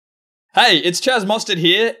Hey, it's Chaz Mostert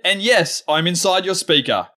here, and yes, I'm inside your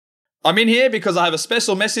speaker. I'm in here because I have a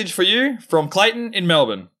special message for you from Clayton in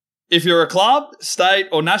Melbourne. If you're a club, state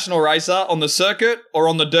or national racer on the circuit or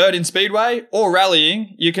on the dirt in Speedway or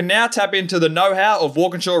rallying, you can now tap into the know-how of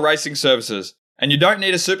Walkinshaw Racing Services, and you don't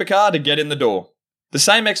need a supercar to get in the door. The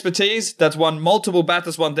same expertise that's won multiple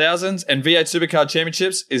Bathurst 1000s and V8 Supercar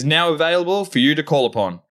Championships is now available for you to call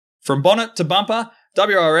upon. From bonnet to bumper,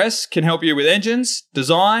 WRS can help you with engines,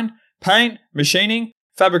 design, paint, machining,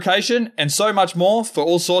 fabrication, and so much more for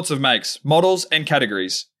all sorts of makes, models, and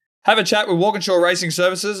categories. Have a chat with Walkinshaw Racing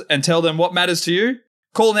Services and tell them what matters to you.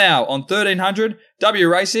 Call now on 1300 W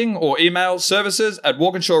Racing or email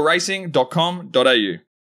services@walkinshawracing.com.au.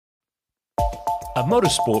 A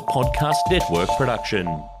Motorsport Podcast Network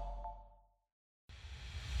production.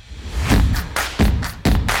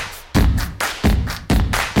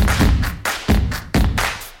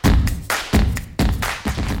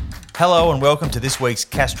 Hello and welcome to this week's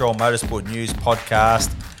Castrol Motorsport News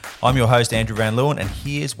podcast. I'm your host, Andrew Van Leeuwen, and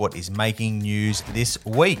here's what is making news this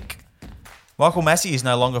week. Michael Massey is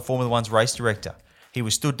no longer Formula One's race director. He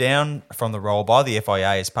was stood down from the role by the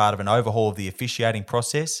FIA as part of an overhaul of the officiating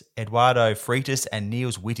process. Eduardo Freitas and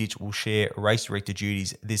Niels Wittich will share race director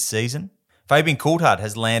duties this season. Fabian Coulthard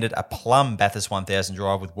has landed a plum Bathurst 1000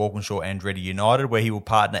 drive with Walkinshaw Andretti United, where he will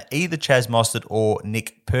partner either Chaz Mostert or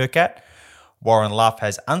Nick Percat. Warren Luff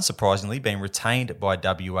has unsurprisingly been retained by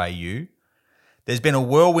WAU. There's been a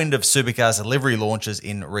whirlwind of supercars livery launches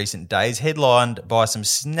in recent days, headlined by some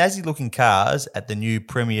snazzy-looking cars at the new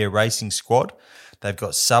Premier Racing Squad. They've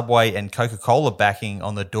got Subway and Coca-Cola backing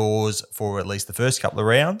on the doors for at least the first couple of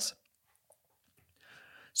rounds.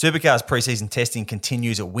 Supercars preseason testing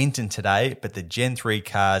continues at Winton today, but the Gen 3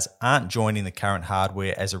 cars aren't joining the current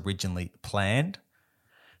hardware as originally planned.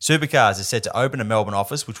 Supercars is set to open a Melbourne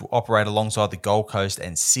office, which will operate alongside the Gold Coast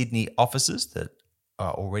and Sydney offices that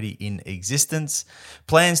are already in existence.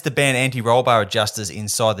 Plans to ban anti-roll bar adjusters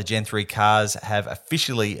inside the Gen 3 cars have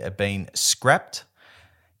officially been scrapped.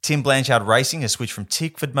 Tim Blanchard Racing has switched from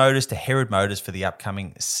Tickford Motors to Herod Motors for the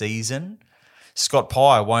upcoming season. Scott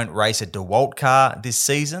Pye won't race a DeWalt car this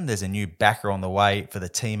season. There's a new backer on the way for the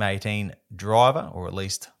Team 18 driver, or at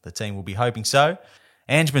least the team will be hoping so.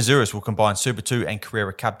 Ange Mazuris will combine Super 2 and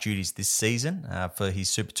Carrera Cup duties this season. For his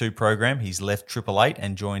Super 2 program, he's left Triple Eight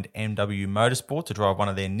and joined MW Motorsport to drive one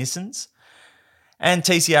of their Nissans. And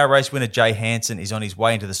TCR race winner Jay Hansen is on his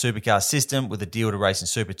way into the supercar system with a deal to race in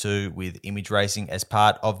Super 2 with Image Racing as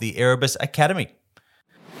part of the Erebus Academy.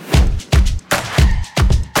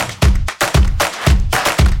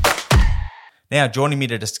 Now, joining me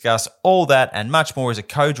to discuss all that and much more is a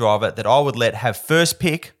co-driver that I would let have first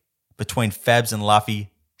pick between Fabs and Luffy,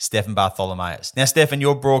 Stefan Bartholomaeus. Now, Stefan,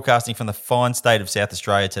 you're broadcasting from the fine state of South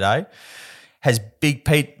Australia today. Has Big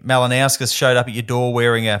Pete Malinauskas showed up at your door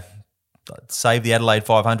wearing a Save the Adelaide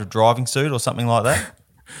 500 driving suit or something like that?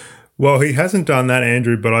 Well, he hasn't done that,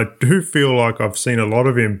 Andrew, but I do feel like I've seen a lot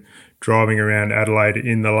of him driving around Adelaide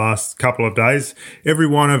in the last couple of days. Every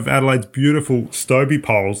one of Adelaide's beautiful Stobie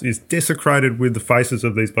poles is desecrated with the faces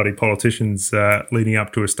of these bloody politicians leading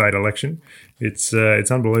up to a state election. It's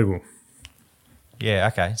unbelievable. Yeah,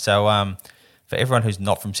 okay. So for everyone who's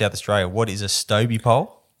not from South Australia, what is a Stobie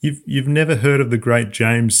pole? You've never heard of the great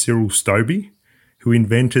James Cyril Stobie, who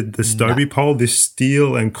invented the Stobie pole, this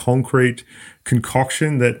steel and concrete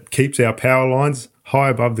concoction that keeps our power lines high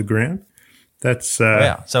above the ground? That's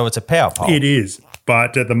wow. So it's a power pole. It is,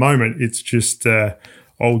 but at the moment it's just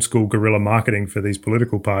old school guerrilla marketing for these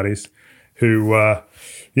political parties who,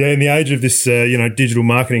 in the age of this, digital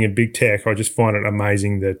marketing and big tech, I just find it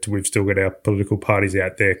amazing that we've still got our political parties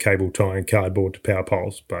out there cable tying cardboard to power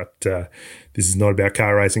poles. But this is not about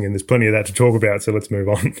car racing, and there's plenty of that to talk about, so let's move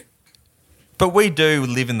on. But we do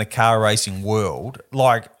live in the car racing world.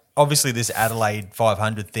 Like, obviously this Adelaide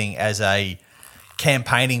 500 thing as a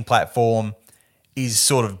campaigning platform is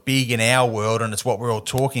sort of big in our world and it's what we're all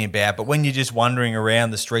talking about. But when you're just wandering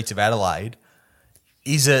around the streets of Adelaide,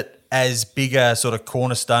 is it as big a sort of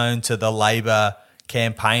cornerstone to the Labor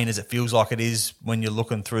campaign as it feels like it is when you're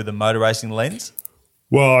looking through the motor racing lens?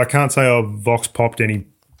 Well, I can't say I've vox popped any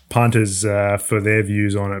punters for their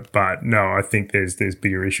views on it, but no, I think there's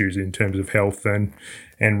bigger issues in terms of health and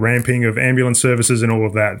ramping of ambulance services and all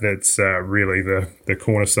of that. That's really the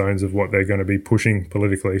cornerstones of what they're going to be pushing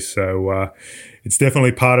politically. So it's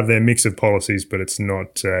definitely part of their mix of policies, but it's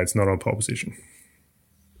not on pole position.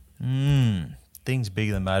 Things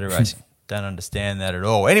bigger than motor racing. Don't understand that at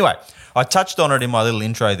all. Anyway, I touched on it in my little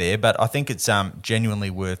intro there, but I think it's genuinely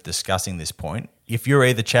worth discussing this point. If you're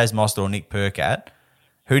either Chaz Mostert or Nick Percat,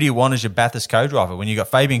 who do you want as your Bathurst co-driver when you've got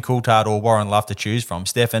Fabian Coulthard or Warren Luff to choose from?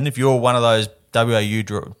 Stefan, if you're one of those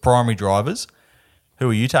WAU primary drivers, who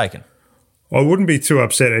are you taking? I wouldn't be too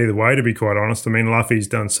upset either way, to be quite honest. I mean, Luffy's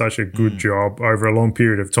done such a good job over a long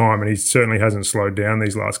period of time, and he certainly hasn't slowed down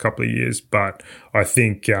these last couple of years. But I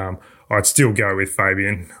think I'd still go with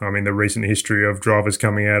Fabian. I mean, the recent history of drivers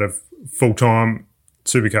coming out of full-time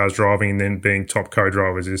supercars driving and then being top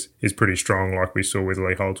co-drivers is pretty strong, like we saw with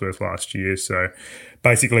Lee Holdsworth last year. So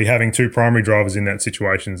basically having two primary drivers in that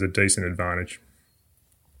situation is a decent advantage.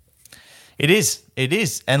 It is.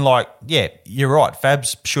 And you're right.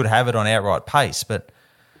 Fabs should have it on outright pace, but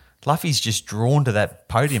Luffy's just drawn to that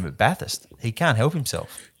podium at Bathurst. He can't help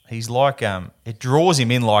himself. He's like, it draws him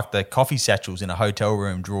in like the coffee satchels in a hotel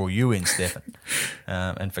room draw you in, Stefan.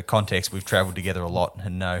 And for context, we've travelled together a lot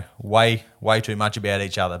and know way too much about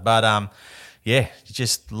each other. But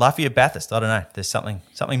just Luffy at Bathurst. I don't know. There's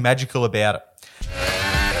something magical about it.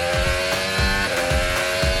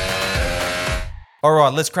 All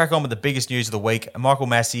right, let's crack on with the biggest news of the week. Michael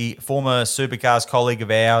Massey, former Supercars colleague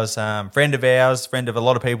of ours, friend of a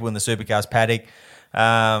lot of people in the Supercars paddock,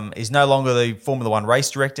 is no longer the Formula One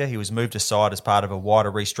race director. He was moved aside as part of a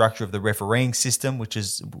wider restructure of the refereeing system, which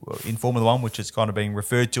is in Formula One, which is kind of being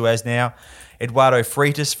referred to as now. Eduardo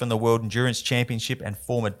Freitas from the World Endurance Championship and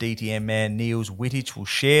former DTM man Niels Wittich will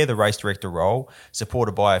share the race director role,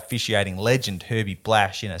 supported by officiating legend Herbie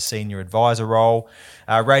Blash in a senior advisor role.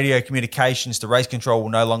 Radio communications to race control will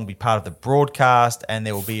no longer be part of the broadcast, and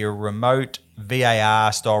there will be a remote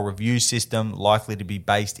VAR-style review system likely to be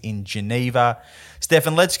based in Geneva.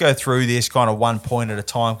 Stefan, let's go through this kind of one point at a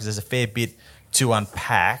time because there's a fair bit to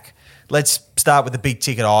unpack. Let's start with the big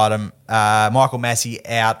ticket item. Michael Massey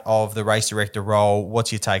out of the race director role.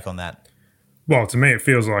 What's your take on that? Well, to me, it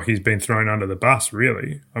feels like he's been thrown under the bus,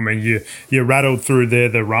 really. I mean, you rattled through there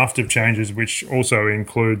the raft of changes, which also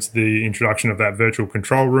includes the introduction of that virtual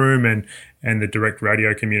control room and the direct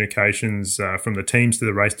radio communications from the teams to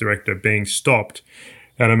the race director being stopped.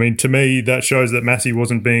 And I mean, to me, that shows that Massey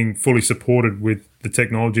wasn't being fully supported with the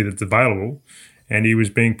technology that's available, and he was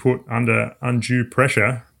being put under undue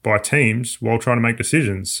pressure by teams while trying to make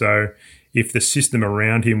decisions. So if the system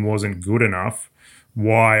around him wasn't good enough,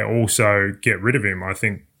 why also get rid of him? I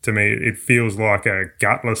think, to me, it feels like a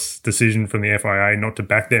gutless decision from the FIA not to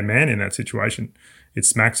back their man in that situation. It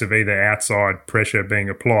smacks of either outside pressure being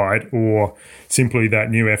applied or simply that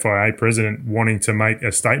new FIA president wanting to make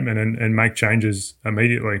a statement and make changes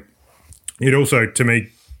immediately. It also, to me,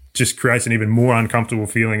 just creates an even more uncomfortable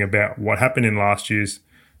feeling about what happened in last year's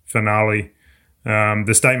finale.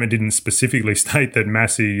 The statement didn't specifically state that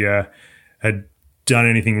Massey had done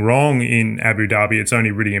anything wrong in Abu Dhabi. It's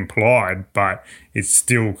only really implied, but it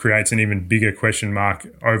still creates an even bigger question mark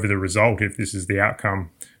over the result if this is the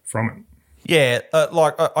outcome from it. Yeah,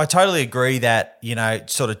 I totally agree that,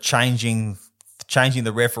 sort of changing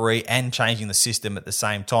the referee and changing the system at the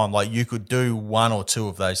same time. Like, you could do one or two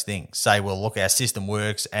of those things. Say, well, look, our system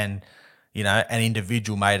works and, an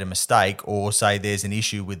individual made a mistake, or say there's an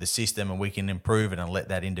issue with the system and we can improve it and let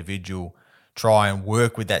that individual try and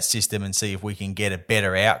work with that system and see if we can get a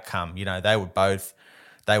better outcome. They would both,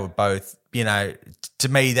 to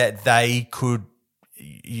me, that they could,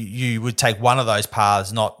 you would take one of those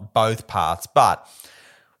paths, not both paths. But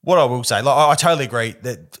what I will say, I totally agree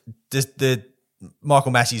that the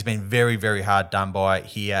Michael Massey has been very, very hard done by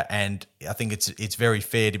here, and I think it's very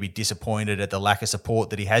fair to be disappointed at the lack of support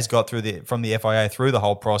that he has got from the FIA through the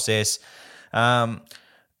whole process. I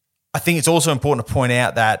think it's also important to point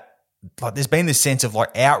out that there's been this sense of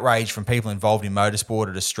outrage from people involved in motorsport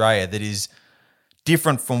at Australia that is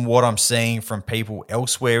different from what I'm seeing from people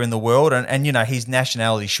elsewhere in the world. And his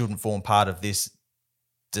nationality shouldn't form part of this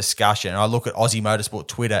discussion. I look at Aussie Motorsport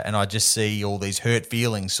Twitter and I just see all these hurt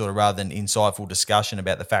feelings sort of rather than insightful discussion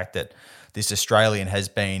about the fact that this Australian has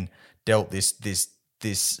been dealt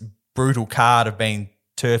this brutal card of being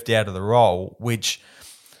turfed out of the role, which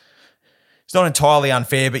it's not entirely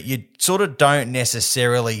unfair, but you sort of don't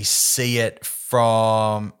necessarily see it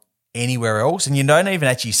from anywhere else, and you don't even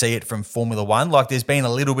actually see it from Formula One. There's been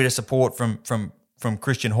a little bit of support from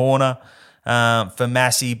Christian Horner for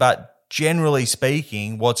Massey, but generally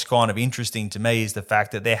speaking, what's kind of interesting to me is the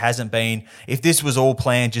fact that there hasn't been, if this was all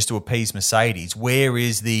planned just to appease Mercedes, where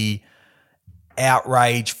is the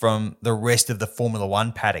outrage from the rest of the Formula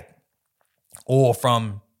One paddock or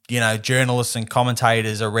from journalists and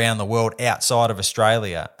commentators around the world outside of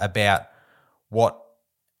Australia about what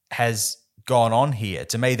has gone on here?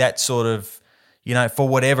 To me, that sort of, for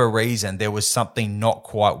whatever reason, there was something not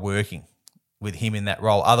quite working. with him in that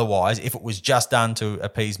role. Otherwise, if it was just done to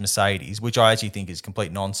appease Mercedes, which I actually think is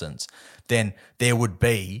complete nonsense, then there would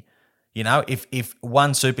be, if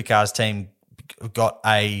one supercars team got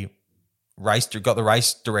the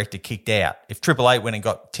race director kicked out, if Triple Eight went and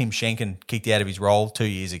got Tim Schenken kicked out of his role 2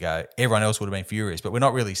 years ago, everyone else would have been furious. But we're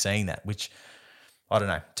not really seeing that, which I don't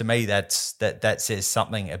know. To me, that says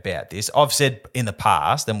something about this. I've said in the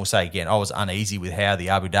past, and we'll say again, I was uneasy with how the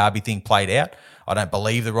Abu Dhabi thing played out. I don't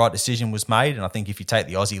believe the right decision was made, and I think if you take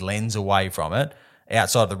the Aussie lens away from it,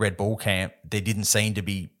 outside of the Red Bull camp, there didn't seem to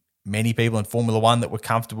be many people in Formula One that were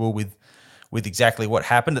comfortable with exactly what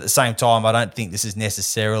happened. At the same time, I don't think this is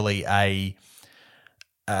necessarily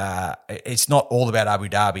it's not all about Abu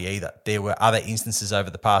Dhabi either. There were other instances over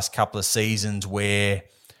the past couple of seasons where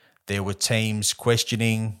there were teams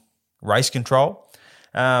questioning race control.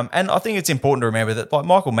 And I think it's important to remember that, like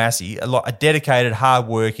Michael Massey, a dedicated,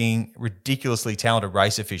 hardworking, ridiculously talented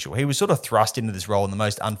race official, he was sort of thrust into this role in the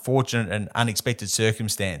most unfortunate and unexpected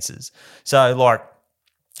circumstances. So, like,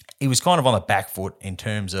 he was kind of on the back foot in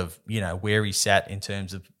terms of, where he sat in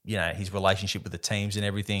terms of, his relationship with the teams and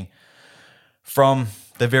everything from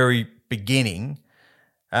the very beginning.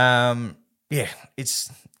 It's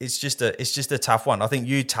just a tough one. I think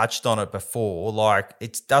you touched on it before. Like, he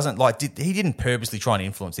didn't purposely try and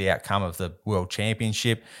influence the outcome of the World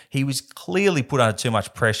Championship. He was clearly put under too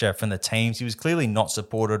much pressure from the teams. He was clearly not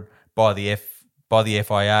supported by the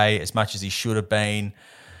FIA as much as he should have been.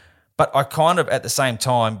 But I kind of, at the same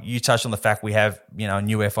time, you touched on the fact we have, a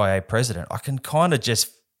new FIA president. I can kind of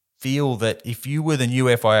just feel that if you were the new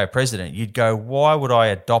FIA president, you'd go, why would I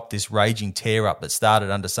adopt this raging tear-up that started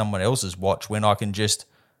under someone else's watch when I can just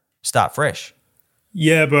start fresh?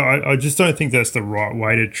 Yeah, but I just don't think that's the right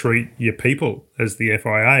way to treat your people as the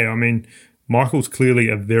FIA. I mean, Michael's clearly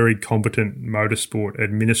a very competent motorsport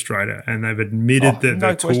administrator, and they've admitted that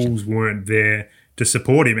the tools weren't there to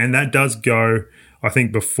support him. And that does go, I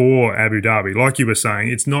think, before Abu Dhabi. Like you were saying,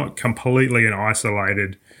 it's not completely an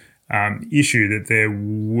isolated issue, that there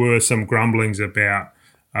were some grumblings about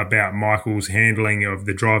Michael's handling of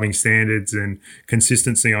the driving standards and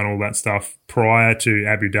consistency on all that stuff prior to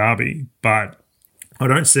Abu Dhabi. But I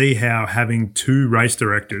don't see how having two race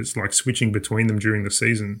directors, like switching between them during the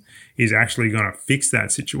season, is actually going to fix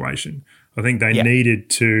that situation. I think they needed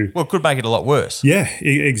to... Well, it could make it a lot worse. Yeah,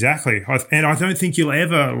 exactly. And I don't think you'll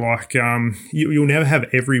ever, you'll never have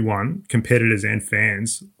everyone, competitors and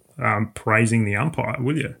fans, praising the umpire,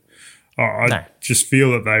 will you? I just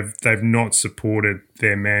feel that they've not supported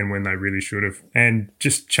their man when they really should have. And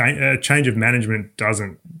just a change of management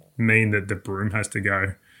doesn't mean that the broom has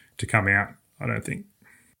to come out, I don't think.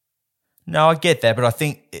 No, I get that, but I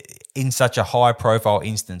think in such a high-profile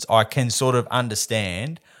instance, I can sort of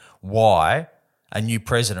understand why a new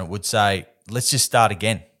president would say, let's just start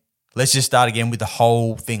again. Let's just start again with the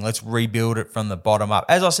whole thing. Let's rebuild it from the bottom up.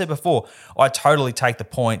 As I said before, I totally take the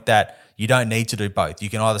point that you don't need to do both.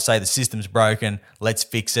 You can either say the system's broken, let's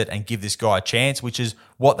fix it and give this guy a chance, which is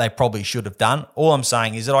what they probably should have done. All I'm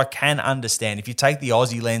saying is that I can understand, if you take the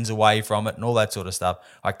Aussie lens away from it and all that sort of stuff,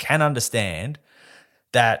 I can understand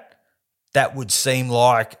that would seem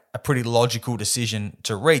like a pretty logical decision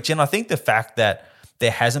to reach. And I think the fact that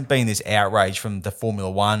there hasn't been this outrage from the Formula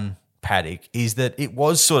One paddock is that it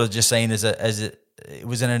was sort of just seen as it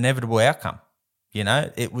was an inevitable outcome.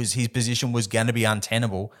 It was, his position was going to be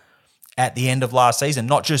untenable at the end of last season,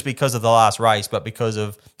 not just because of the last race, but because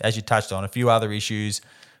of, as you touched on, a few other issues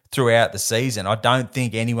throughout the season. I don't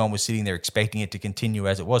think anyone was sitting there expecting it to continue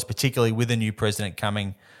as it was, particularly with a new president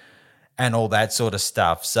coming and all that sort of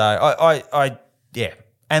stuff. So I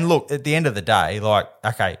And look, at the end of the day,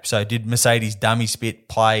 okay, so did Mercedes dummy spit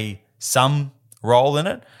play some role in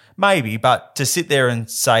it? Maybe, but to sit there and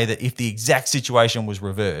say that if the exact situation was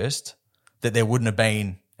reversed, that there wouldn't have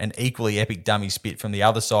been an equally epic dummy spit from the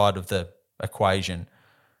other side of the equation,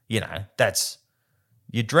 that's,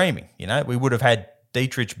 you're dreaming. We would have had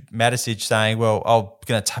Dietrich Mateschitz saying, well, I'm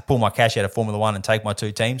going to pull my cash out of Formula One and take my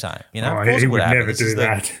two teams home. He would never do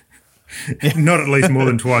that. Not at least more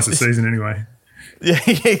than twice a season anyway. Yeah,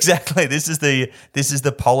 exactly. This is the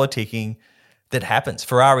politicking that happens.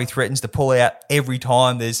 Ferrari threatens to pull out every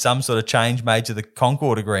time there's some sort of change made to the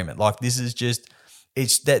Concord Agreement. This is just,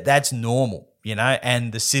 that's normal,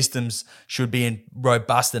 and the systems should be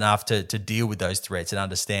robust enough to deal with those threats and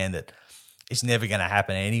understand that it's never going to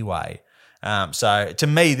happen anyway. So to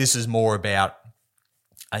me, this is more about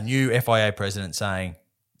a new FIA president saying,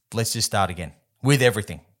 let's just start again with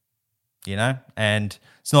everything, and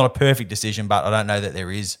it's not a perfect decision, but I don't know that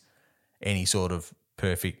there is any sort of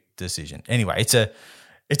perfect decision. Anyway, it's a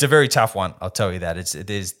very tough one. I'll tell you that.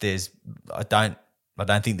 I I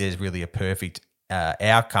don't think there's really a perfect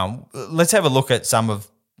outcome. Let's have a look at some of,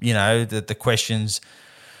 the questions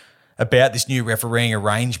about this new refereeing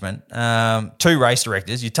arrangement. Two race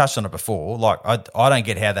directors, you touched on it before. Like, I don't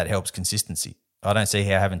get how that helps consistency. I don't see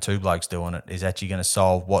how having two blokes doing it is actually going to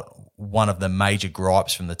solve what one of the major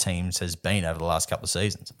gripes from the teams has been over the last couple of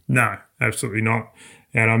seasons. No, absolutely not.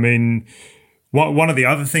 And I mean, one of the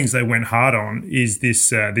other things they went hard on is this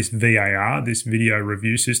VAR, this video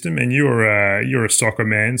review system. And you're a soccer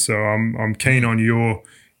man, so I'm keen on your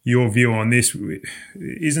view on this.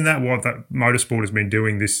 Isn't that what that motorsport has been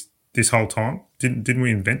doing this whole time? Didn't we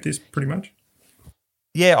invent this pretty much?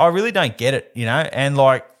 Yeah, I really don't get it, and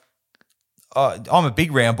like, I'm a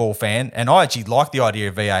big round ball fan, and I actually like the idea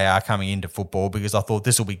of VAR coming into football because I thought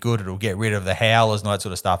this will be good. It'll get rid of the howlers and all that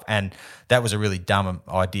sort of stuff. And that was a really dumb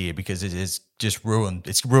idea because it is just ruined.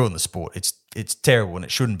 It's ruined the sport. It's terrible and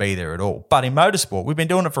it shouldn't be there at all. But in motorsport, we've been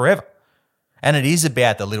doing it forever, and it is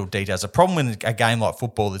about the little details. The problem with a game like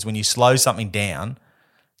football is when you slow something down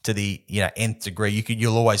to the nth degree,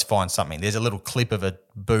 you'll always find something. There's a little clip of a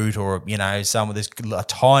boot or there's a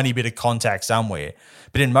tiny bit of contact somewhere.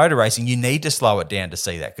 But in motor racing, you need to slow it down to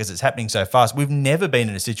see that because it's happening so fast. We've never been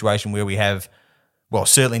in a situation where we have, well,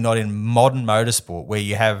 certainly not in modern motorsport, where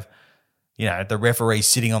you have the referee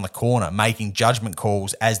sitting on the corner making judgment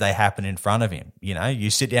calls as they happen in front of him. You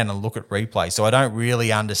sit down and look at replays. So I don't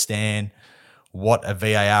really understand what a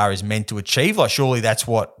VAR is meant to achieve. Like, surely that's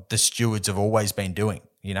what the stewards have always been doing.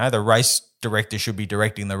 The race director should be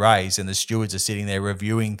directing the race and the stewards are sitting there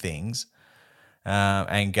reviewing things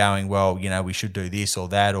and going, well, we should do this or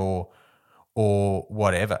that or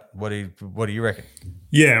whatever. What do you reckon?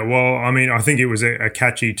 Yeah, well, I mean, I think it was a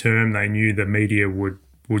catchy term they knew the media would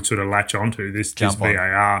sort of latch onto, this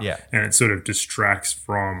VAR, and it sort of distracts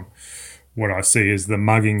from what I see as the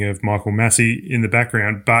mugging of Michael Massey in the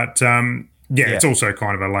background. But it's also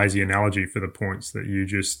kind of a lazy analogy for the points that you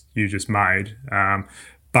just made.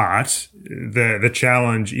 But the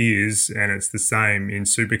challenge is, and it's the same in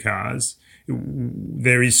supercars,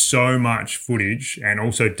 there is so much footage and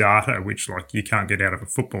also data, which like you can't get out of a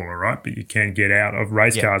footballer, right? But you can get out of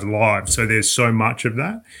race cars live. So there's so much of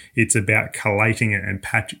that. It's about collating it and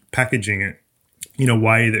packaging it in a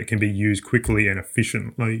way that can be used quickly and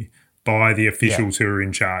efficiently by the officials who are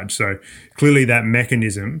in charge. So clearly that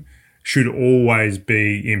mechanism should always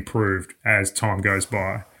be improved as time goes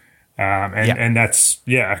by. And that's,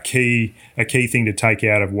 a key thing to take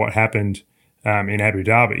out of what happened in Abu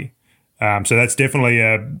Dhabi. So that's definitely,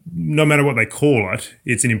 no matter what they call it,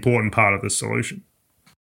 it's an important part of the solution.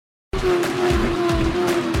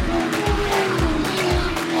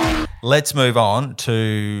 Let's move on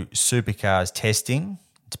to supercars testing.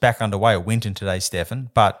 It's back underway at Winton today, Stefan,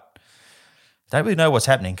 but I don't really know what's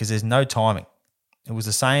happening because there's no timing. It was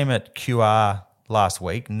the same at QR last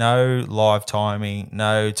week. No live timing,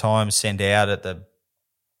 no time sent out at the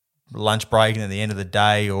lunch break and at the end of the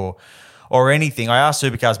day or anything. I asked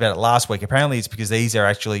Supercars about it last week. Apparently it's because these are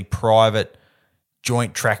actually private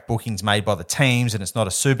joint track bookings made by the teams and it's not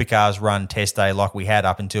a Supercars run test day like we had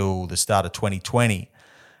up until the start of 2020.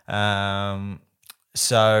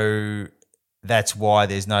 So that's why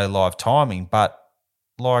there's no live timing. But,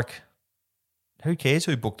 like, who cares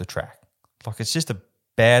who booked the track? Like, it's just a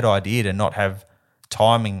bad idea to not have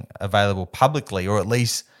timing available publicly or at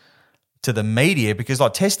least to the media because,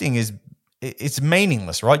 like, testing it's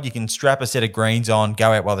meaningless, right? You can strap a set of greens on,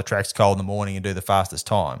 go out while the track's cold in the morning and do the fastest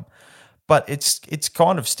time. But it's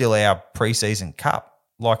kind of still our preseason cup.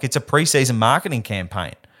 Like, it's a preseason marketing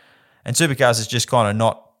campaign. And Supercars is just kind of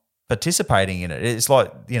not participating in it. It's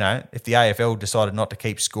like, if the AFL decided not to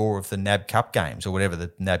keep score of the NAB Cup games or whatever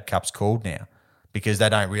the NAB Cup's called now because they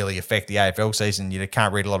don't really affect the AFL season, you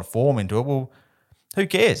can't read a lot of form into it. Well, who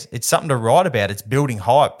cares? It's something to write about. It's building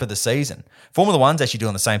hype for the season. Formula One's actually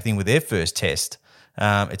doing the same thing with their first test.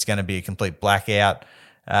 It's going to be a complete blackout.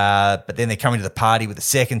 But then they're coming to the party with the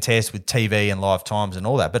second test with TV and live times and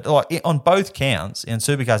all that. But like on both counts, in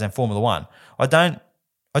Supercars and Formula One, I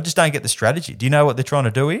just don't get the strategy. Do you know what they're trying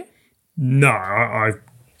to do here? No, I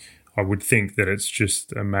would think that it's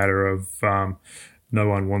just a matter of no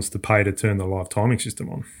one wants to pay to turn the live timing system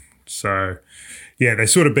on. So, yeah, they've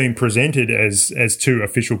sort of been presented as two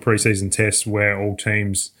official preseason tests where all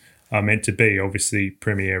teams are meant to be. Obviously,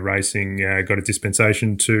 Premier Racing got a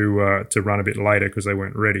dispensation to run a bit later because they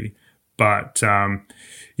weren't ready. But,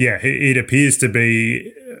 it appears to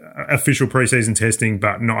be official preseason testing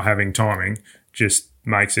but not having timing just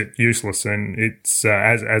makes it useless, and it's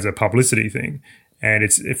as a publicity thing. And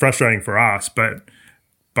it's frustrating for us, but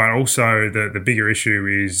also the bigger issue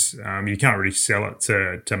is you can't really sell it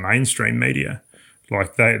to mainstream media.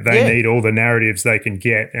 Like they need all the narratives they can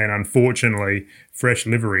get, and unfortunately, fresh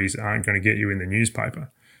liveries aren't going to get you in the newspaper.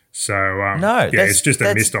 So it's just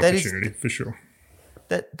a missed opportunity for sure.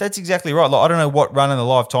 That's exactly right. Like, I don't know what running the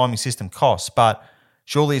live timing system costs, but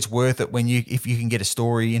surely it's worth it if you can get a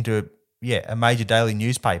story into a major daily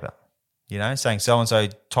newspaper. You know, saying so and so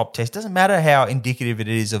top test. Doesn't matter how indicative it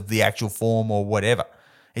is of the actual form or whatever.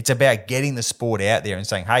 It's about getting the sport out there and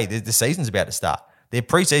saying, hey, the season's about to start. They're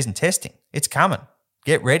pre-season testing. It's coming.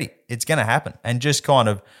 Get ready. It's going to happen. And just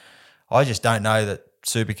I just don't know that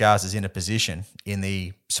Supercars is in a position in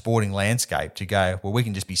the sporting landscape to go, well, we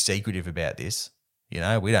can just be secretive about this. You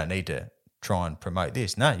know, we don't need to try and promote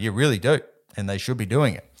this. No, you really do. And they should be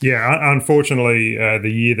doing it. Yeah, unfortunately, the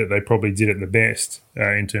year that they probably did it the best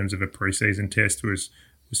in terms of a pre-season test was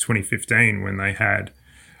 2015 when they had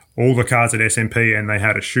all the cars at SMP and they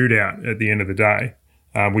had a shootout at the end of the day.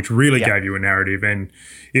 Which really gave you a narrative, and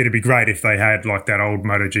it'd be great if they had like that old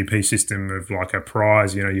MotoGP system of like a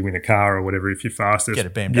prize, you know, you win a car or whatever if you're fastest. Get a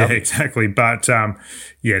BMW. Yeah, exactly. But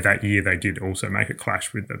that year they did also make a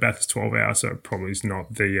clash with the Bathurst 12 Hour, so it probably is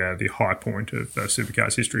not the high point of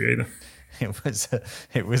Supercars history either.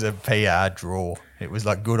 It was a PR draw. It was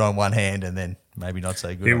like good on one hand and then maybe not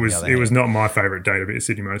so good on the other hand. It was not my favourite day to be at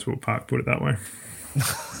Sydney Motorsport Park, put it that way.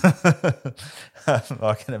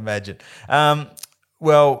 I can imagine.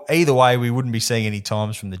 Well, either way, we wouldn't be seeing any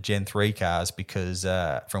times from the Gen 3 cars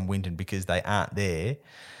from Winton because they aren't there.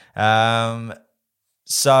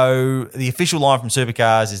 So the official line from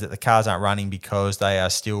Supercars is that the cars aren't running because they are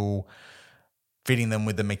still fitting them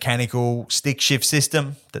with the mechanical stick shift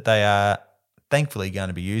system that they are thankfully going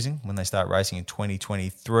to be using when they start racing in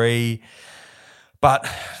 2023. But,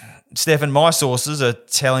 Stefan, my sources are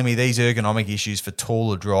telling me these ergonomic issues for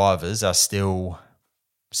taller drivers are still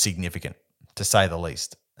significant, to say the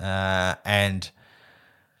least. And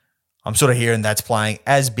I'm sort of hearing that's playing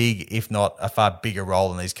as big, if not a far bigger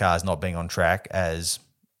role in these cars not being on track as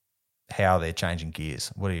how they're changing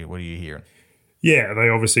gears. What are you hearing? Yeah, they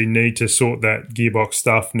obviously need to sort that gearbox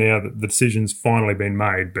stuff now that the decision's finally been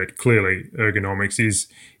made, but clearly ergonomics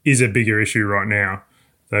is a bigger issue right now.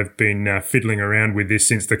 They've been fiddling around with this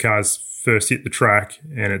since the cars first hit the track,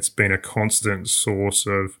 and it's been a constant source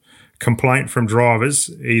of complaint from drivers,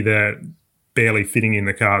 either barely fitting in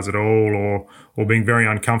the cars at all or being very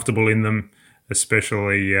uncomfortable in them,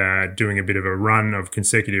 especially doing a bit of a run of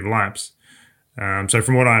consecutive laps. So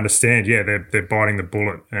from what I understand, they're biting the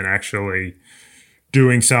bullet and actually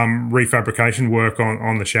doing some refabrication work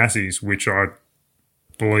on the chassis, which I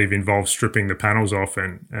believe involves stripping the panels off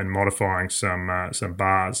and modifying some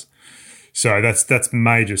bars. So that's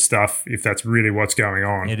major stuff if that's really what's going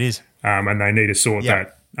on. It is. And they need to sort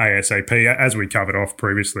that ASAP. As we covered off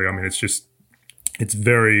previously, I mean, it's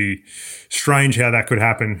very strange how that could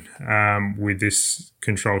happen with this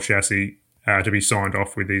control chassis to be signed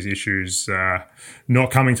off with these issues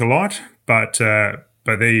not coming to light. But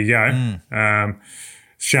there you go.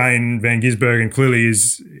 Shane Van Gisbergen clearly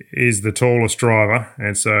is the tallest driver,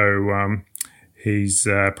 and so he's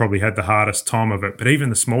probably had the hardest time of it. But even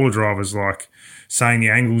the smaller drivers, like saying the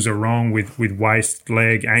angles are wrong with waist,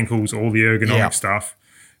 leg, ankles, all the ergonomic stuff.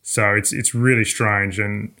 So it's really strange,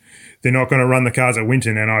 and they're not going to run the cars at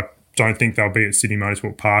Winton, and I don't think they'll be at Sydney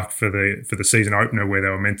Motorsport Park for the season opener where they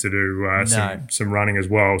were meant to do some running as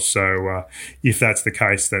well. So if that's the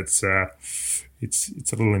case, that's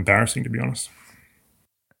it's a little embarrassing, to be honest.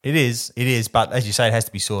 It is, but as you say, it has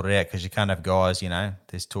to be sorted out because you can't have guys, you know,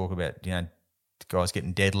 there's talk about, you know, guys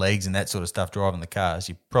getting dead legs and that sort of stuff driving the cars.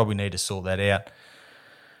 You probably need to sort that out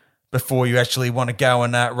before you actually want to go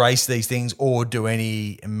and race these things or do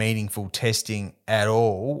any meaningful testing at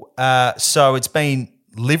all. So it's been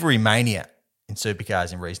livery mania in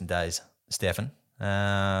supercars in recent days, Stefan.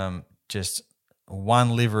 Just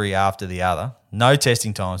one livery after the other. No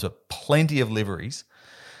testing times, but plenty of liveries.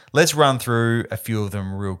 Let's run through a few of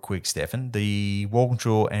them real quick, Stefan. The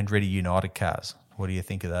Walkinshaw Andretti United cars. What do you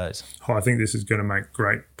think of those? Oh, I think this is going to make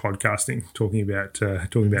great podcasting, talking about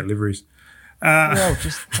liveries.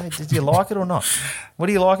 Did you like it or not? What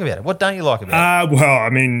do you like about it? What don't you like about it? Well, I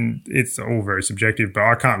mean, it's all very subjective, but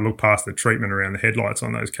I can't look past the treatment around the headlights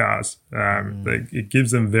on those cars. It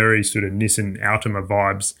gives them very sort of Nissan Altima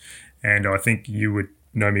vibes, and I think you would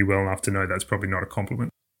know me well enough to know that's probably not a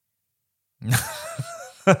compliment.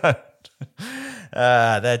 There's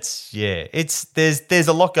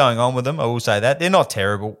a lot going on with them. I will say that they're not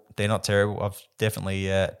terrible. I've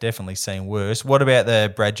definitely seen worse. What about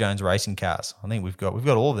the Brad Jones racing cars? I think we've got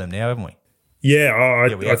all of them now, haven't we? Yeah,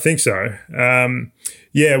 I think so.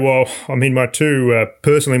 Well, I mean, my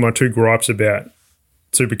two gripes about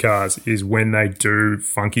supercars is when they do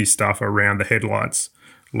funky stuff around the headlights,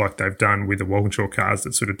 like they've done with the Walkinshaw cars,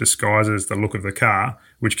 that sort of disguises the look of the car,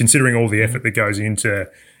 which, considering all the effort that goes into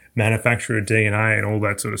manufacturer DNA and all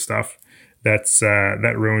that sort of stuff,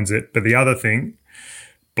 that ruins it. But the other thing,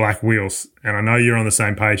 black wheels. And I know you're on the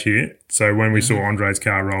same page here. So when we saw Andre's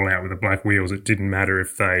car roll out with the black wheels, it didn't matter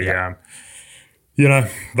if they,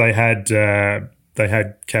 they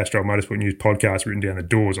had Castrol Motorsport News podcast written down the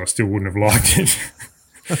doors. I still wouldn't have liked it.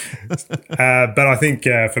 But I think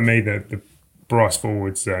for me, the Bryce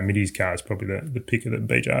Ford's Middies car is probably the pick of the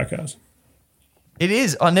BJR cars. It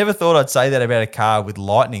is. I never thought I'd say that about a car with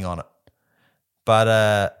lightning on it,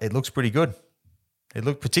 but it looks pretty good. It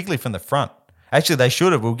looked particularly from the front. Actually, they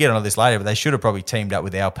should have. We'll get onto this later, but they should have probably teamed up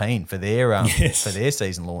with Alpine for their for their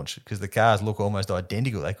season launch, because the cars look almost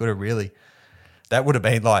identical. They could have really. That would have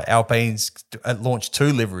been like Alpine's launched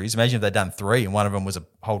 2 liveries. Imagine if they'd done 3 and one of them was a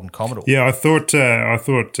Holden Commodore. Yeah, I thought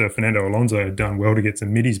Fernando Alonso had done well to get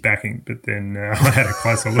some Middies backing, but then I had a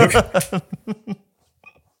closer look.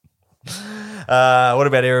 What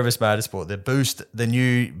about Erebus Motorsport? The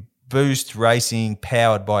new Boost Racing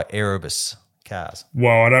powered by Erebus cars.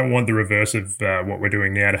 Well, I don't want the reverse of what we're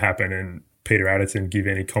doing now to happen, and Peter Adderton give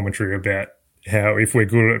any commentary about how if we're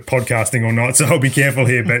good at podcasting or not, so I'll be careful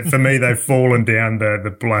here. But for me, they've fallen down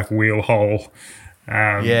the black wheel hole.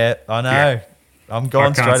 Yeah, I know. Yeah. I'm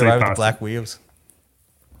going straight away with the black wheels.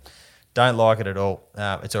 Don't like it at all.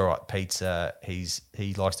 It's all right. Pete's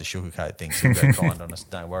he likes to sugarcoat things. He'll go kind on us.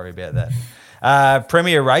 Don't worry about that.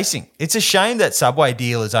 Premier Racing. It's a shame that Subway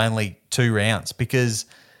deal is only 2 rounds, because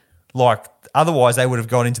otherwise they would have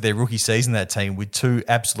gone into their rookie season, that team, with 2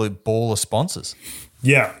 absolute baller sponsors.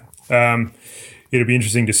 Yeah. It'll be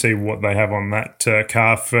interesting to see what they have on that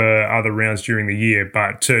car for other rounds during the year.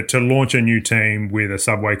 But to launch a new team with a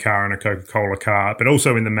Subway car and a Coca-Cola car, but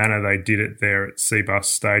also in the manner they did it there at Seabus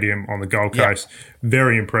Stadium on the Gold Coast,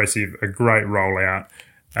 very impressive, a great rollout,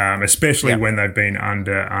 especially when they've been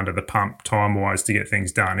under the pump time-wise to get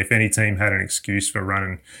things done. If any team had an excuse for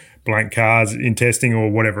running blank cars in testing or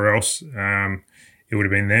whatever else, it would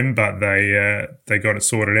have been them, but they got it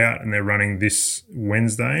sorted out, and they're running this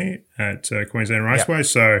Wednesday at Queensland Raceway. Yep.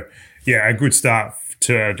 So, yeah, a good start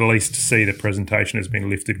to at least see the presentation has been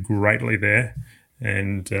lifted greatly there,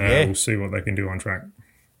 and we'll see what they can do on track.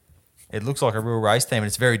 It looks like a real race team, and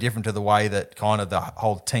it's very different to the way that kind of the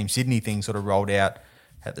whole Team Sydney thing sort of rolled out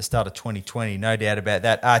at the start of 2020, no doubt about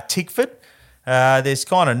that. Tickford, there's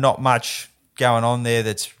kind of not much going on there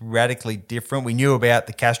that's radically different. We knew about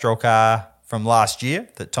the Castrol car from last year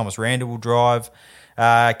that Thomas Randall will drive.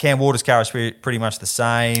 Cam Waters' car is pretty much the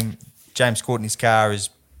same. James Courtney's car is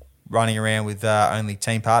running around with only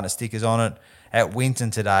team partner stickers on it at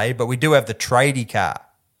Winton today. But we do have the tradie car,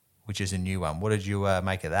 which is a new one. What did you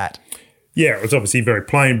make of that? Yeah, it's obviously very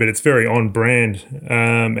plain, but it's very on brand.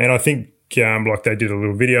 And I think they did a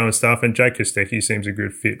little video and stuff, and Jake Kostecki seems a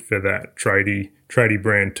good fit for that tradie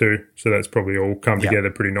brand too. So that's probably all come together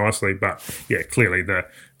pretty nicely. But yeah, clearly the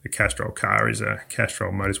Castrol car is a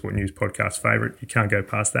Castrol Motorsport News podcast favourite. You can't go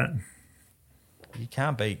past that. You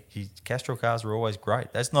can't beat. Castrol cars are always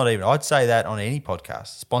great. That's not even. I'd say that on any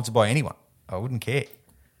podcast, sponsored by anyone. I wouldn't care.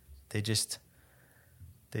 They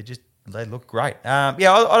look great. I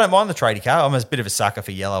don't mind the tradie car. I'm a bit of a sucker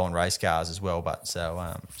for yellow on race cars as well, but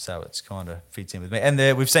so it's kind of fits in with me.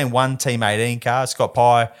 And we've seen one Team 18 car, Scott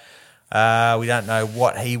Pye. We don't know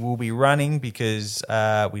what he will be running, because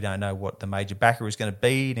we don't know what the major backer is going to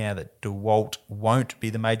be now that DeWalt won't be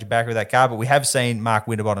the major backer of that car. But we have seen Mark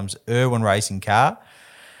Winterbottom's Irwin Racing car.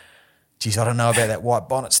 Geez, I don't know about that white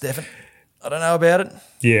bonnet, Stefan. I don't know about it.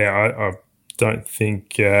 Yeah, I don't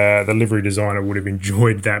think the livery designer would have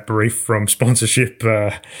enjoyed that brief from sponsorship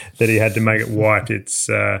that he had to make it white. It's,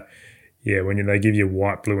 when they give you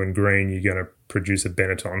white, blue and green, you're going to produce a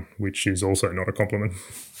Benetton, which is also not a compliment.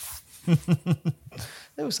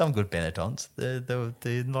 There were some good Benettons.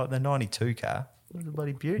 The 92 car was a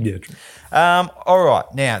bloody beauty. Yeah, true. All right,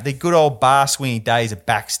 now the good old bar swinging days are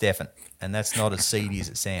back, Stefan, and that's not as seedy as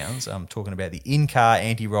it sounds. I'm talking about the in-car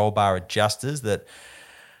anti-roll bar adjusters that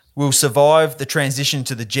will survive the transition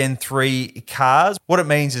to the Gen 3 cars. What it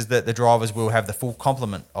means is that the drivers will have the full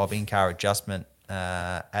complement of in-car adjustment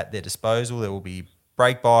at their disposal. There will be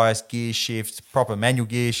brake bias, gear shift, proper manual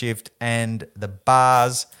gear shift, and the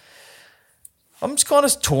bars. I'm just kind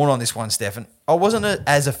of torn on this one, Stefan. I wasn't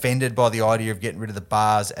as offended by the idea of getting rid of the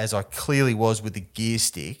bars as I clearly was with the gear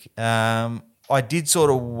stick. I did sort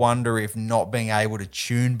of wonder if not being able to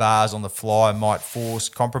tune bars on the fly might force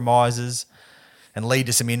compromises. and lead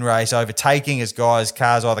to some in-race overtaking as cars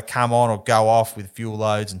either come on or go off with fuel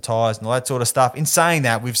loads and tyres and all that sort of stuff. In saying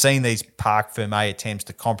that, we've seen these Parc Fermé attempts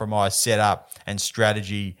to compromise setup and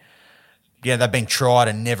strategy. Yeah, they've been tried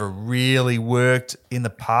and never really worked in the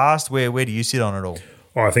past. Where do you sit on it all?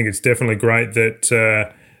 Oh, I think it's definitely great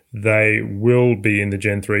that they will be in the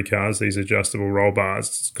Gen 3 cars, these adjustable roll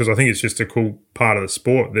bars, because I think it's just a cool part of the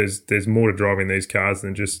sport. There's more to driving these cars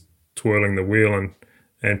than just twirling the wheel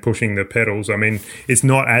and pushing the pedals. I mean, it's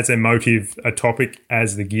not as emotive a topic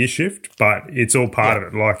as the gear shift, but it's all part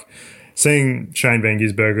of it. Like seeing Shane Van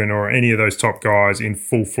Gisbergen or any of those top guys in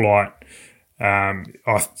full flight,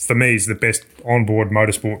 for me, is the best onboard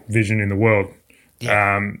motorsport vision in the world.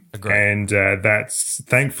 Agreed. And that's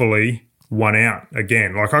thankfully won out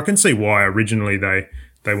again. Like, I can see why originally they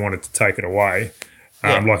wanted to take it away.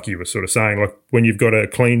 Like you were sort of saying, like when you've got a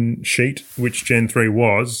clean sheet, which Gen 3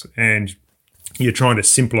 was, and you're trying to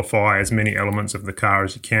simplify as many elements of the car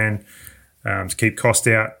as you can to keep cost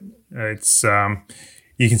out. It's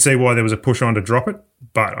you can see why there was a push on to drop it,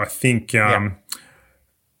 but I think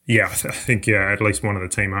I think at least one of the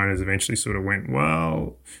team owners eventually sort of went,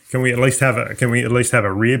 well, can we at least have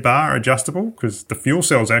a rear bar adjustable? Because the fuel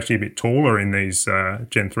cell's actually a bit taller in these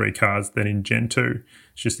Gen 3 cars than in Gen 2.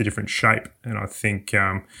 It's just a different shape, and I think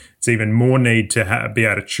it's even more need to be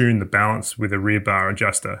able to tune the balance with a rear bar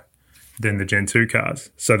adjuster than the Gen 2 cars.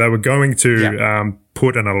 So they were going to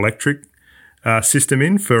put an electric system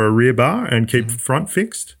in for a rear bar and keep front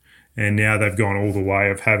fixed, and now they've gone all the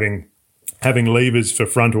way of having levers for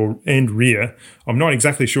front and rear. I'm not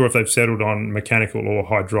exactly sure if they've settled on mechanical or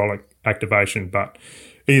hydraulic activation, but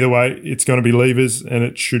either way, it's going to be levers and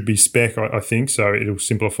it should be spec, I think, so it'll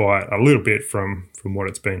simplify it a little bit from what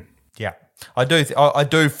it's been. Yeah. I do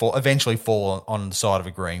eventually fall on the side of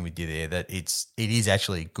agreeing with you there that it is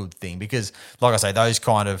actually a good thing because, like I say, they're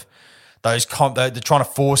trying to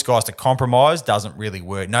force guys to compromise doesn't really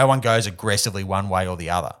work. No one goes aggressively one way or the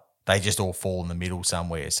other. They just all fall in the middle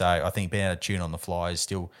somewhere. So I think being able to tune on the fly is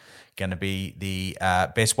still going to be the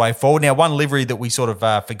best way forward. Now, one livery that we sort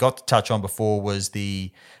of forgot to touch on before was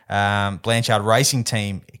the Blanchard Racing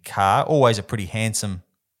Team car. Always a pretty handsome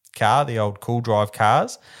car, the old Cool Drive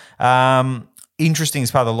cars. Interesting,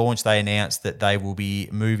 as part of the launch, they announced that they will be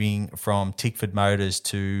moving from Tickford Motors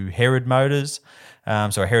to Herod Motors.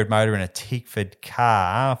 So a Herod motor and a Tickford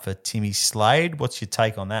car for Timmy Slade. What's your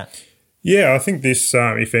take on that? Yeah, I think this,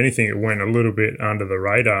 if anything, it went a little bit under the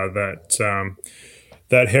radar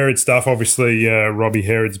that Herod stuff. Obviously, Robbie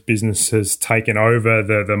Herod's business has taken over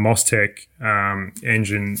the Mostec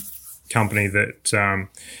engine company that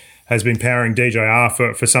has been powering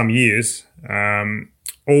DJR for some years.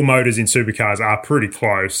 All motors in supercars are pretty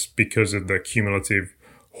close because of the cumulative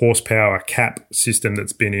horsepower cap system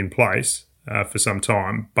that's been in place for some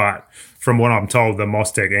time. But from what I'm told, the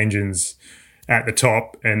Mostec engine's at the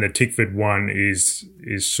top and the Tickford one is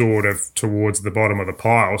sort of towards the bottom of the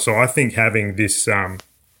pile. So I think having this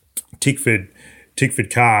Tickford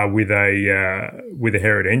car with a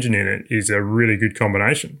Herod engine in it is a really good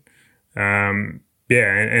combination. And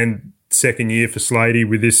second year for Slady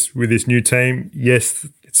with this new team. Yes,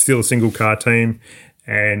 it's still a single car team,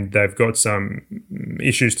 and they've got some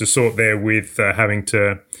issues to sort there with having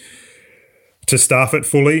to staff it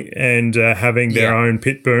fully and having their own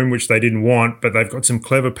pit boom, which they didn't want, but they've got some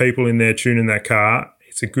clever people in there tuning that car.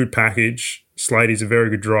 It's a good package. Slady's a very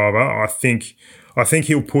good driver. I think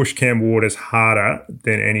he'll push Cam Waters harder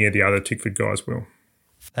than any of the other Tickford guys will.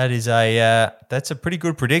 That is that's a pretty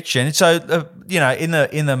good prediction. So in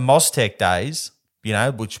the Mostec days,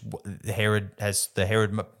 which the Herod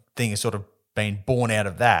thing has sort of been born out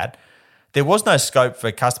of that. There was no scope for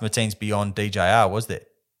customer teams beyond DJR, was there?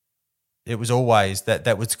 It was always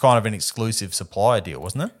that was kind of an exclusive supplier deal,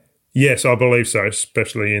 wasn't it? Yes, I believe so,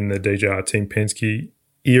 especially in the DJR Team Penske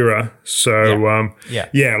era. So,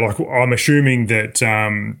 like I'm assuming that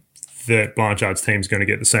Blanchard's team is going to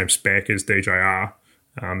get the same spec as DJR.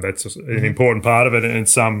 That's an important part of it, and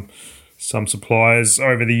some suppliers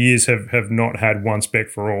over the years have not had one spec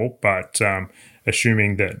for all, but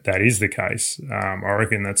assuming that is the case, I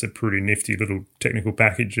reckon that's a pretty nifty little technical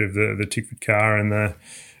package of the Tickford car and the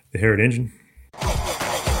Herod engine.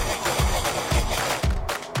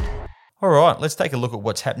 All right, let's take a look at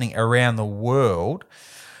what's happening around the world.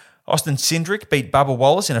 Austin Cindric beat Bubba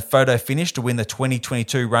Wallace in a photo finish to win the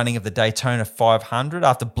 2022 running of the Daytona 500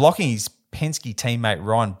 after blocking his Penske teammate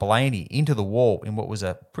Ryan Blaney into the wall in what was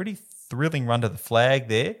a pretty thrilling run to the flag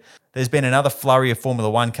there. There's been another flurry of Formula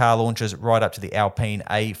One car launches right up to the Alpine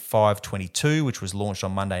A522, which was launched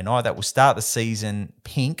on Monday night. That will start the season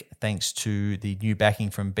pink thanks to the new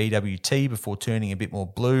backing from BWT before turning a bit more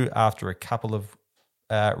blue after a couple of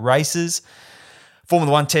races.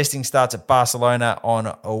 Formula One testing starts at Barcelona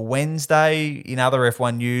on a Wednesday. In other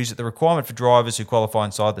F1 news, the requirement for drivers who qualify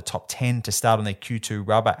inside the top 10 to start on their Q2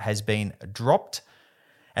 rubber has been dropped.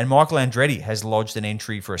 And Michael Andretti has lodged an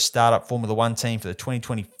entry for a startup Formula One team for the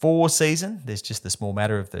 2024 season. There's just the small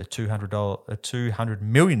matter of the $200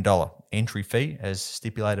 million entry fee as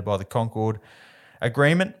stipulated by the Concord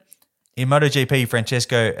Agreement. In MotoGP,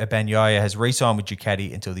 Francesco Bagnaia has re-signed with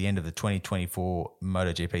Ducati until the end of the 2024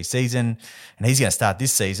 MotoGP season, and he's going to start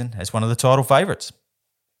this season as one of the title favourites.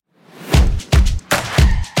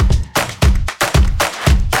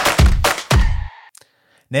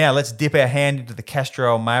 Now, let's dip our hand into the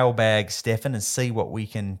Castrol mailbag, Stefan, and see what we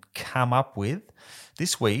can come up with.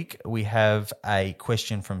 This week, we have a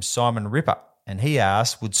question from Simon Ripper, and he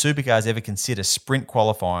asks, would supercars ever consider sprint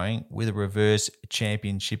qualifying with a reverse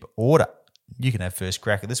championship order? You can have first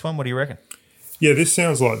crack at this one. What do you reckon? Yeah, this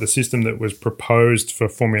sounds like the system that was proposed for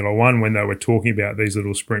Formula One when they were talking about these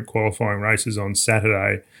little sprint qualifying races on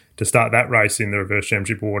Saturday to start that race in the reverse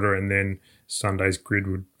championship order, and then Sunday's grid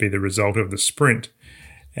would be the result of the sprint.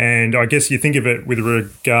 And I guess you think of it with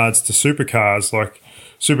regards to supercars, like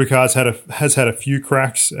supercars has had a few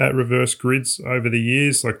cracks at reverse grids over the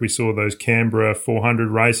years. Like we saw those Canberra 400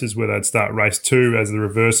 races where they'd start race 2 as the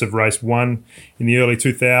reverse of race 1 in the early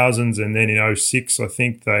 2000s. And then in 2006, I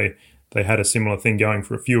think they had a similar thing going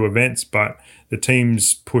for a few events, but the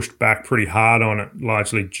teams pushed back pretty hard on it,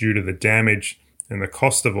 largely due to the damage and the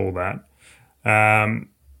cost of all that.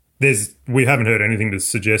 We haven't heard anything to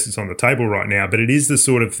suggest it's on the table right now, but it is the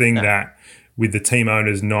sort of thing that with the team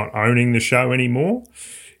owners not owning the show anymore,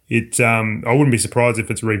 I wouldn't be surprised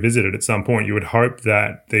if it's revisited at some point. You would hope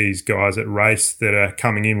that these guys at race that are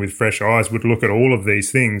coming in with fresh eyes would look at all of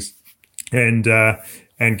these things and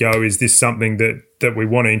go, is this something that we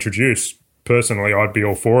want to introduce? Personally, I'd be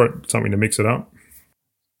all for it, something to mix it up.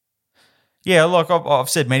 Yeah, look, I've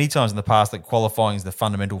said many times in the past that qualifying is the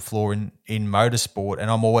fundamental flaw in motorsport, and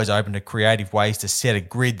I'm always open to creative ways to set a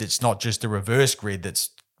grid that's not just a reverse grid that's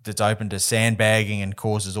open to sandbagging and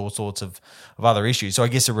causes all sorts of other issues. So I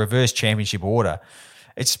guess a reverse championship order,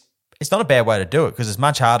 it's not a bad way to do it because it's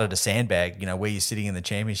much harder to sandbag, where you're sitting in the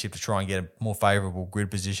championship to try and get a more favourable grid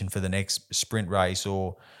position for the next sprint race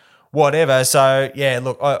or whatever. So, yeah,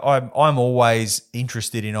 look, I'm always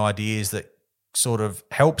interested in ideas that sort of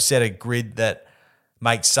help set a grid that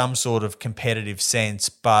makes some sort of competitive sense,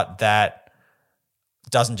 but that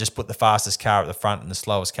doesn't just put the fastest car at the front and the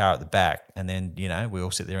slowest car at the back. And then, we all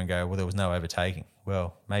sit there and go, well, there was no overtaking.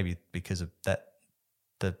 Well, maybe because of that,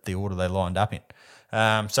 the order they lined up in.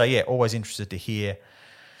 So, yeah, always interested to hear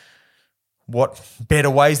what better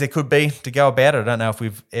ways there could be to go about it. I don't know if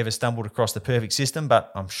we've ever stumbled across the perfect system,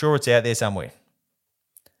 but I'm sure it's out there somewhere.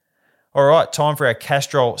 All right, time for our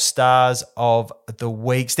Castrol Stars of the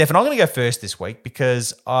Week. Stefan, I'm going to go first this week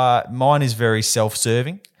because mine is very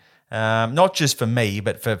self-serving, not just for me,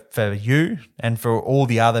 but for you and for all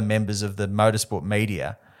the other members of the motorsport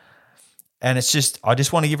media. And I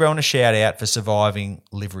just want to give everyone a shout out for surviving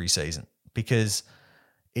livery season because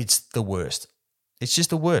it's the worst. It's just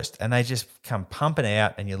the worst. And they just come pumping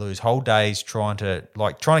out and you lose whole days trying to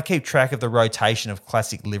keep track of the rotation of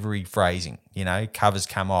classic livery phrasing. Covers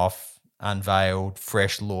come off, unveiled,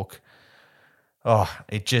 fresh look. Oh,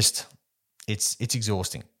 it's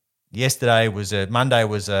exhausting. Monday was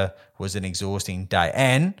an exhausting day.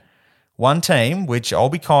 And one team, which I'll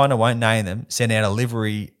be kind, I won't name them, sent out a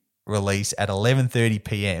livery release at 11:30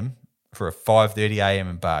 p.m. for a 5:30 a.m.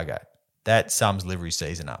 embargo. That sums livery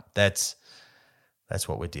season up. That's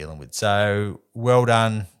what we're dealing with. So well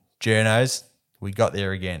done, journos. We got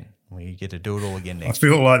there again. We get to do it all again next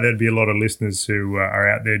year. I feel like there'd be a lot of listeners who are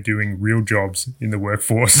out there doing real jobs in the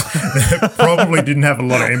workforce that probably didn't have a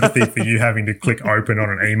lot of empathy for you having to click open on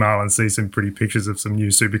an email and see some pretty pictures of some new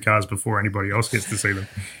supercars before anybody else gets to see them.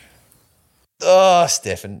 Oh,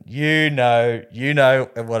 Stefan, you know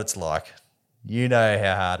what it's like. You know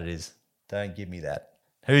how hard it is. Don't give me that.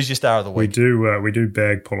 Who's your star of the week? We do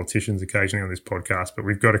bag politicians occasionally on this podcast, but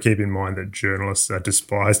we've got to keep in mind that journalists are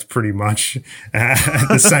despised pretty much at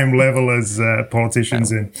the same level as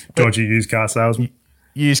politicians and dodgy used car salesmen.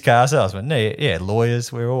 Used car salesmen, yeah,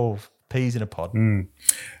 lawyers. We're all peas in a pod.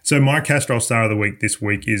 So my Castrol star of the week this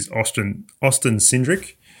week is Austin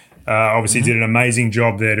Cindric. Obviously did an amazing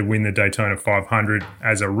job there to win the Daytona 500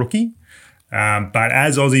 as a rookie. But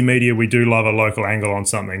as Aussie media, we do love a local angle on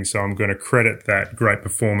something, so I'm going to credit that great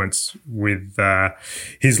performance with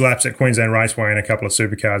his laps at Queensland Raceway and a couple of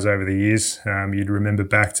supercars over the years. You'd remember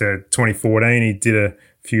back to 2014, he did a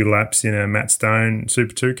few laps in a Matt Stone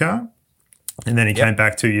Super 2 car. And then he came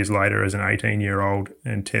back 2 years later as an 18-year-old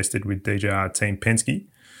and tested with DJR Team Penske.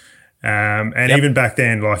 Even back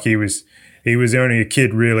then, like he was only a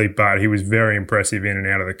kid really, but he was very impressive in and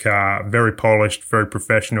out of the car, very polished, very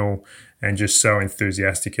professional, and just so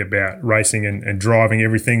enthusiastic about racing and driving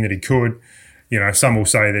everything that he could. You know, some will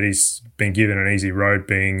say that he's been given an easy road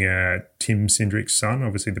being Tim Cindric's son,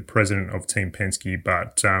 obviously the president of Team Penske,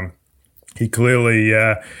 but he clearly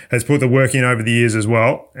has put the work in over the years as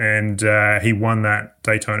well, and he won that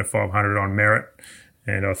Daytona 500 on merit,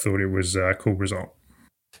 and I thought it was a cool result.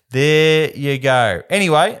 There you go.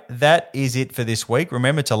 Anyway, that is it for this week.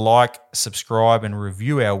 Remember to like, subscribe, and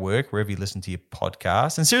review our work wherever you listen to your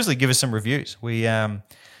podcast. And seriously, give us some reviews. We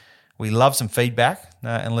love some feedback,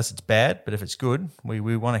 unless it's bad, but if it's good,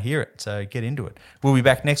 we want to hear it. So get into it. We'll be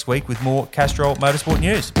back next week with more Castrol Motorsport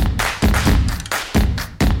news.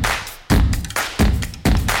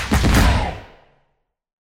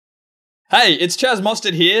 Hey, it's Chaz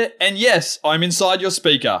Mostert here, and yes, I'm inside your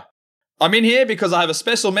speaker. I'm in here because I have a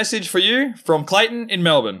special message for you from Clayton in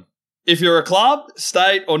Melbourne. If you're a club,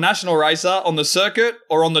 state, or national racer on the circuit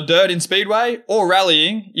or on the dirt in Speedway or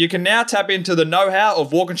rallying, you can now tap into the know-how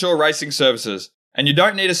of Walkinshaw Racing Services, and you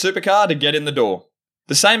don't need a supercar to get in the door.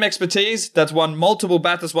 The same expertise that's won multiple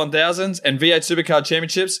Bathurst 1000s and V8 Supercar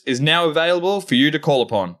Championships is now available for you to call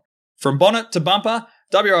upon. From bonnet to bumper,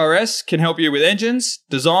 WRS can help you with engines,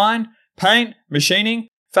 design, paint, machining,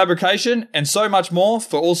 fabrication, and so much more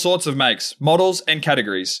for all sorts of makes, models, and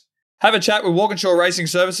categories. Have a chat with Walkinshaw Racing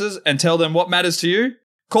Services and tell them what matters to you.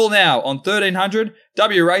 Call now on 1300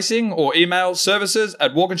 W Racing or email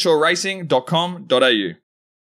services@walkinshawracing.com.au.